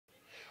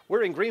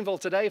We're in Greenville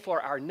today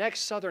for our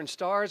next Southern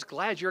Stars.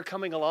 Glad you're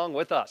coming along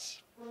with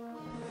us.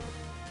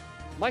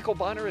 Michael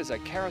Bonner is a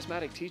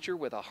charismatic teacher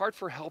with a heart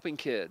for helping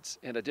kids.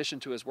 In addition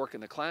to his work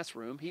in the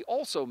classroom, he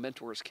also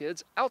mentors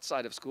kids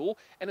outside of school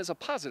and is a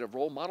positive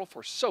role model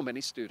for so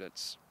many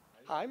students.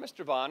 Hi,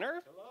 Mr.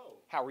 Bonner. Hello.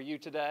 How are you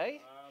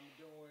today? I'm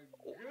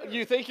doing good.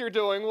 You think you're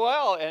doing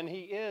well, and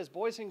he is.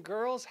 Boys and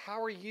girls,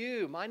 how are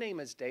you? My name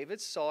is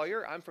David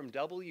Sawyer. I'm from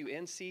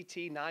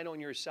WNCT-TV on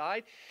your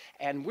side,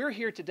 and we're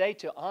here today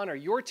to honor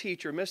your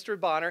teacher, Mr.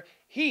 Bonner.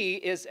 He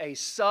is a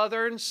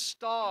Southern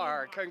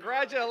Star.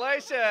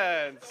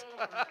 Congratulations.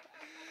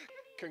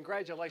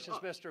 Congratulations,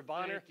 Mr.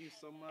 Bonner. Thank you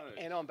so much.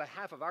 And on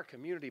behalf of our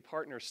community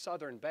partner,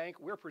 Southern Bank,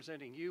 we're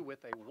presenting you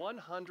with a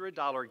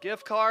 $100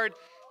 gift card.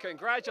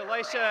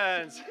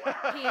 Congratulations.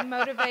 He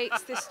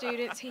motivates the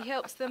students. He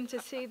helps them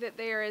to see that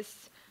there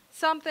is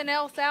something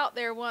else out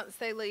there once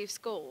they leave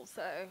school.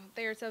 So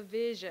there's a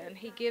vision.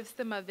 He gives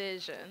them a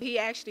vision. He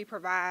actually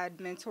provides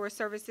mentor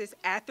services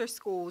after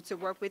school to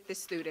work with the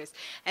students,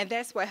 and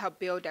that's what helped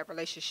build that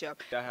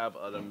relationship. I have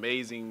an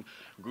amazing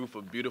group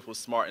of beautiful,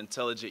 smart,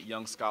 intelligent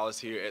young scholars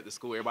here at the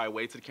school. Everybody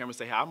wave to the camera and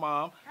say, "Hi,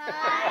 Mom."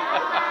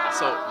 Hi.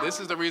 So this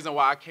is the reason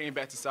why I came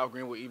back to South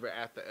Greenville even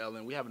after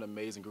Ellen. We have an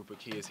amazing group of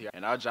kids here,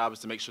 and our job is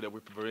to make sure that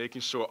we're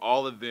making sure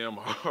all of them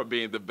are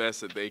being the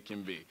best that they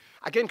can be.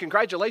 Again,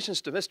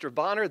 congratulations to Mr.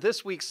 Bonner,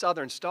 this week's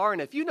Southern Star.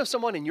 And if you know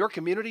someone in your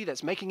community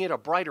that's making it a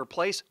brighter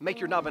place, make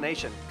your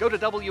nomination. Go to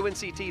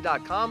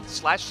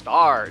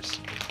WNCT.com/stars.